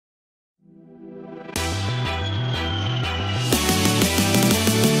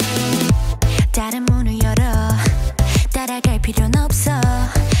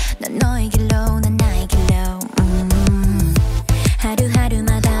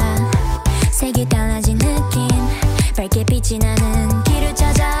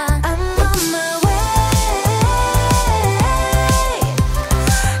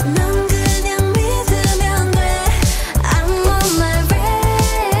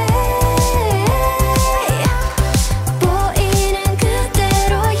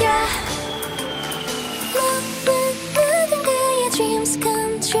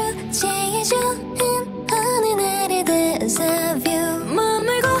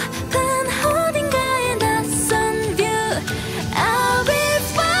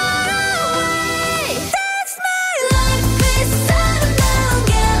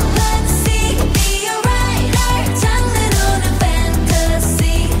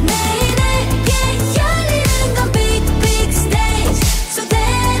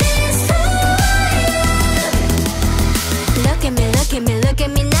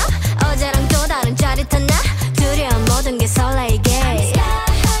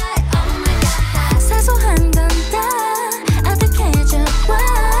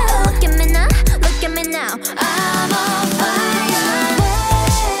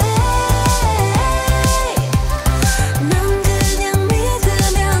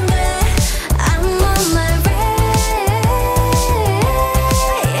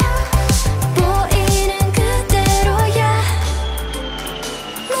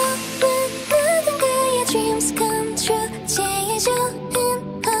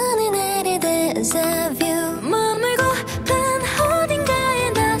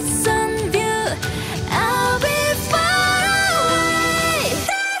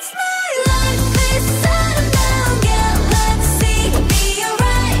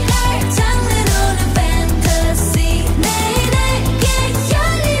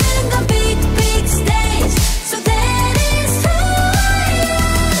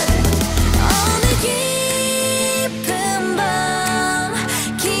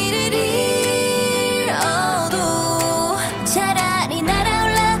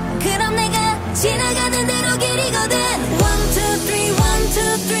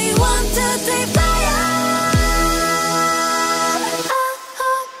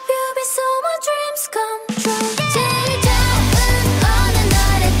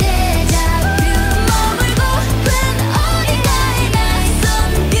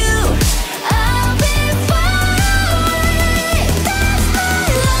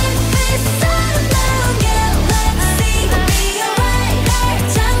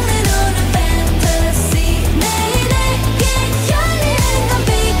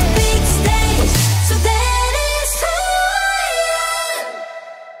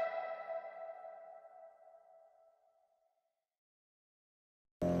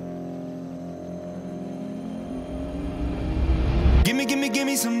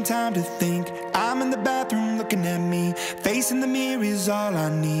me some time to think. I'm in the bathroom looking at me. Facing the mirror is all I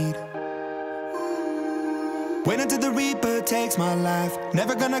need. Wait until the Reaper takes my life.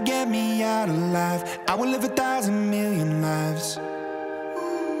 Never gonna get me out alive. I will live 1,000,000,000 lives.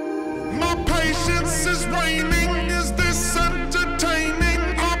 My patience is waning. Is this entertaining?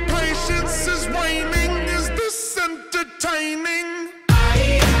 Our patience is waning. Is this entertaining?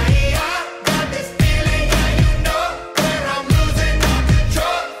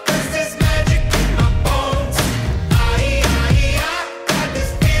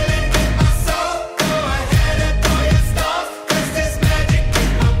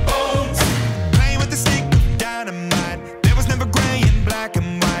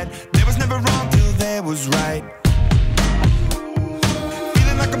 Was right.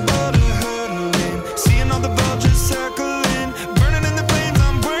 Feeling like a bullet hurtling, seeing all the vultures circling, burning in the flames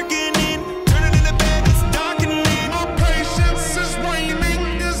I'm working in, turning in the bed it's darkening. Our patience is waning.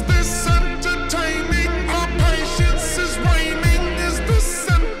 Is this entertaining? Our patience is waning. Is this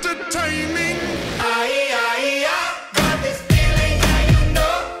entertaining? Got this feeling, yeah, you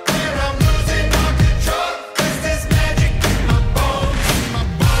know, where I'm losing all control. Cause there's magic in my bones.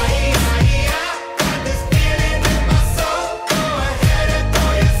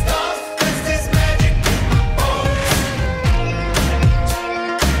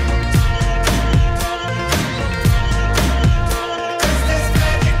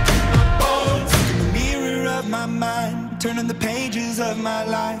 Turning the pages of my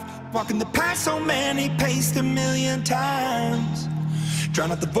life, walking the path so many paced 1,000,000 times.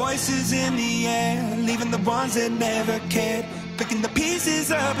 Drown out the voices in the air, leaving the ones that never cared. Picking the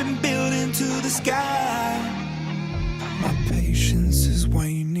pieces up and building to the sky. My patience is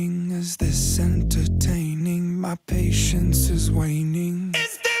waning. Is this entertaining? My patience is waning.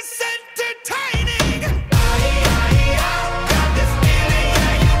 Is this entertaining? Got this feeling,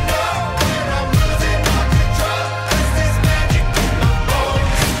 yeah, you know, where I'm losing all control. Cause there's magic in my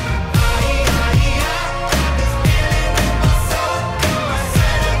bones. Got this feeling in my soul. Go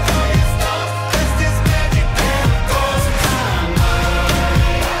ahead and throw your stones. Cause there's magic in my bones.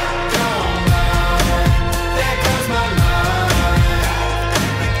 There goes my life.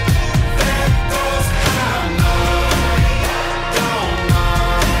 There goes my life. Don't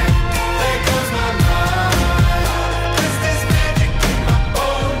mind. There goes my life. Cause there's magic in my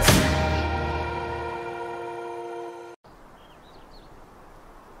bones.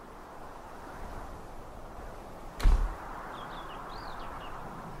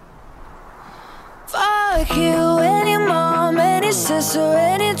 Fuck you, any mom, any sister,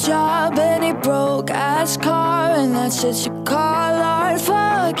 any job, any broke-ass car, and that shit you call art.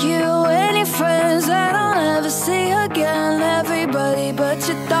 Fuck you, any friends that I'll never see again. Everybody but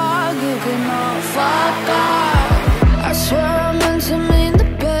your dog, you can all fuck off. I swear I meant to mean the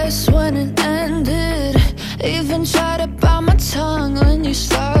best when it ended. Even tried to bite my tongue when you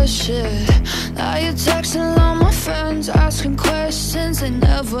started shit. Now you're texting all my friends, asking questions. They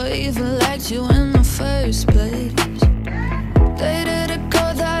never even liked you in the first place. Dated a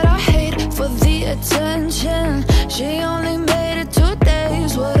girl that I hate for the attention. She only made it 2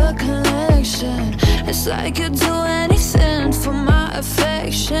 days, what a connection. It's like you'd do anything for my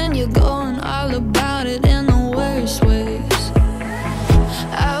affection. You're going all about it in the worst ways.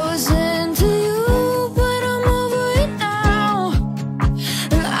 I was into you, but I'm over it now.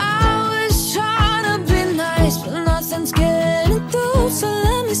 And I was trying to be nice, but nothing's getting through. So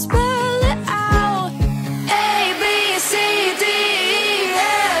let me spell it out. A, B, C, D, E,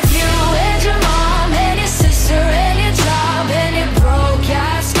 F. You and your mom, and your sister, and your job, and your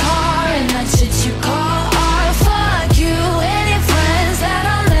broke-ass car, and that shit you call art. Fuck you, and your friends that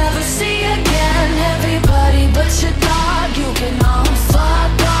I'll never see again. Everybody but your dog,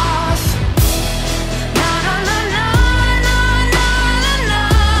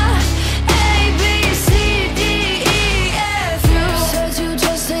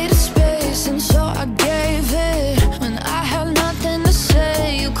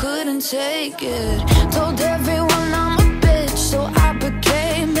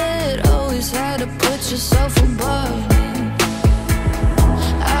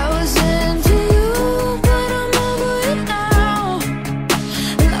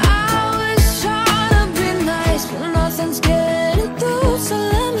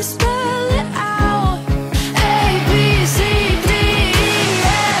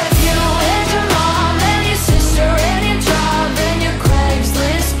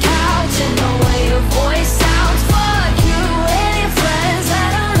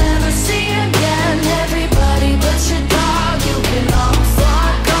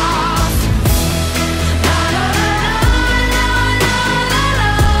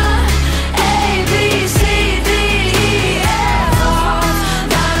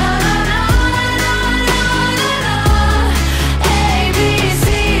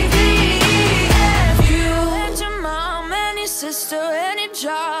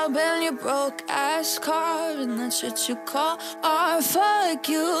 that's what you call art. Fuck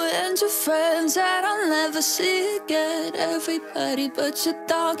you and your friends that I'll never see again. Everybody but your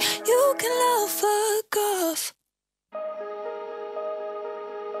dog, you can love, fuck off.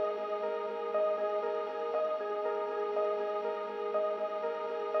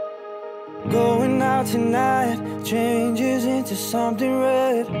 Going out tonight changes into something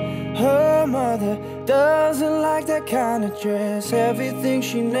red. Her mother doesn't like that kind of dress. Everything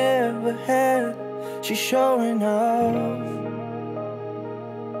she never had, she's showing off.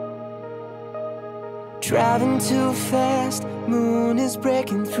 Driving too fast, moon is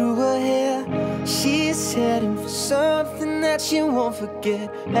breaking through her hair. She's heading for something that she won't forget.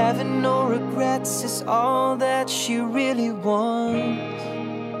 Having no regrets is all that she really wants.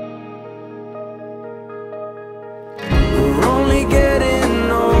 We're only getting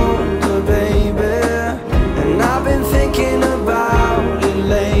older, baby, and I've been thinking about it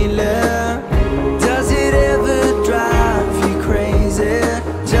lately. Does it ever drive you crazy?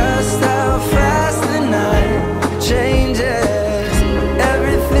 Just how fast the night changes.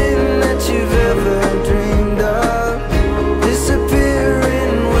 Everything that you've ever dreamed of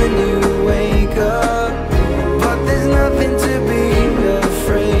disappearing when you wake up. But there's nothing to be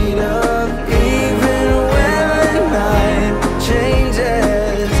afraid of. Even when the night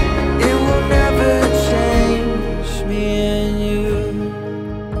changes, it will never change me and you.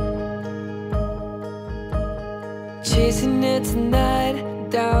 Chasing it tonight,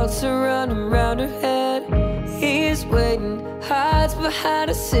 doubts are running around her head. He's waiting, hides behind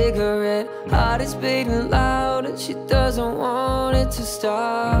a cigarette. Heart is beating loud and she doesn't want it to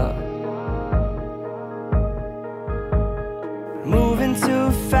stop. Moving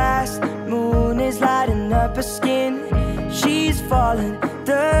too fast, moon is lighting up her skin. She's falling,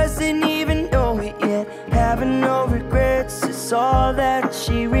 doesn't even know it yet. Having no regrets is all that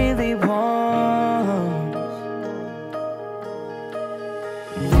she really wants.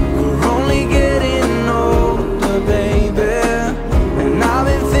 We're only getting older, baby, and I've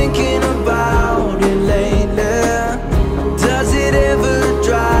been thinking about it lately. Does it ever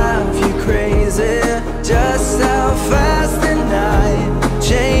drive you crazy? Just how fast the night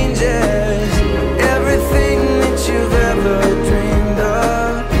changes. Everything that you've ever dreamed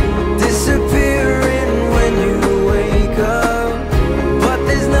of disappearing when you wake up. But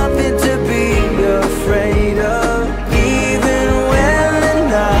there's nothing to be afraid of. Even when the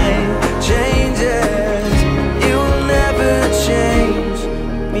night changes, it will never change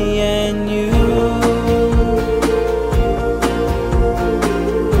me and you.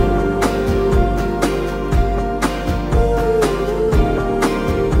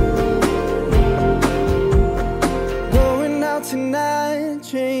 Going out tonight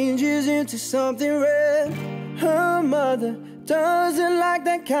changes into something red. Her mother doesn't like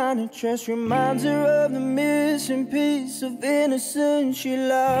that kind of dress. Reminds her of the missing piece of innocence she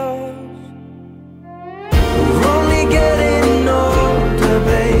lost. We're only getting older,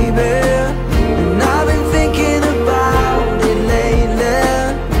 baby, and I've been thinking about it lately.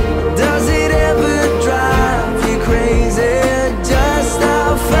 Does it ever drive you crazy? Just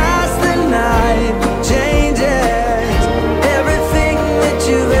how fast the night changes. Everything that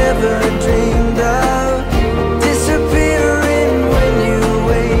you've ever dreamed of disappearing when you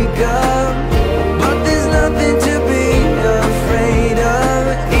wake up. But there's nothing to be afraid of.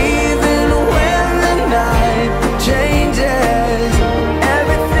 Even when the night changes,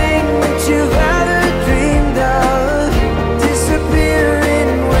 everything that you've ever dreamed of disappearing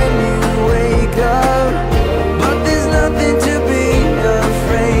when you wake up. But there's nothing to be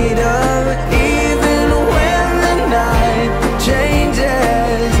afraid of. Even when the night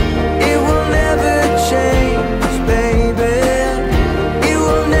changes, it will never change, baby. It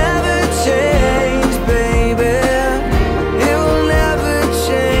will never change, baby. It will never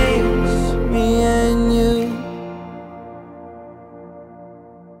change me and you.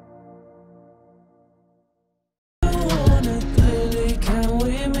 Clearly, can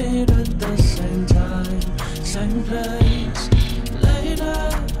we meet at the same time, same place? Later,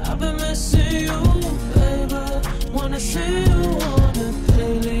 I've been missing you, baby. Wanna see you on a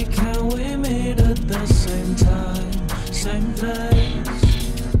daily. Can we meet at the same time, same place?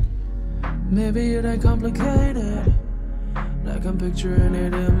 Maybe it ain't complicated, like I'm picturing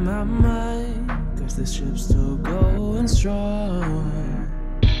it in my mind. Cause this ship's still going strong.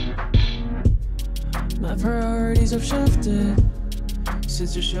 My priorities have shifted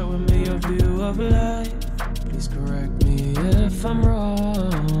since you're showing me your view of life. Please correct me if I'm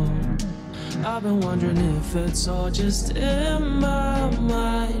wrong. I've been wondering if it's all just in my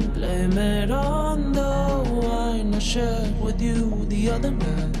mind. Blame it on the wine I shared with you the other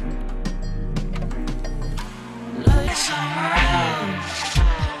night. around.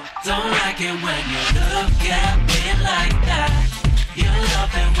 Don't like it when you look at me like that. You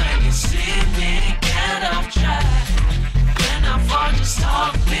love it when you see me get off track. When I fall, just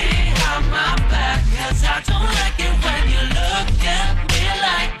talk behind my back. 'Cause I don't like it when you look at me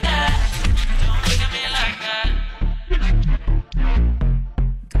like that. Don't look at me like that.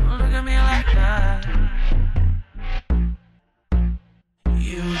 Don't look at me like that.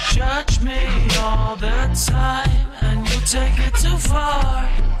 You judge me all the time, and you take it too far.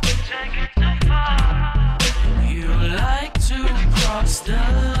 You like to cross the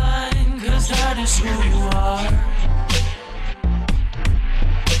line, 'cause that is who you are.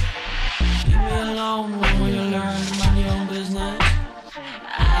 Leave me alone when we learn to mind your own business.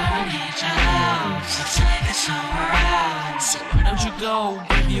 I don't need your help, so take it somewhere else. So why don't you go,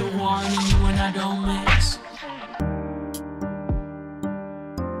 give you a warning, you and I don't mix.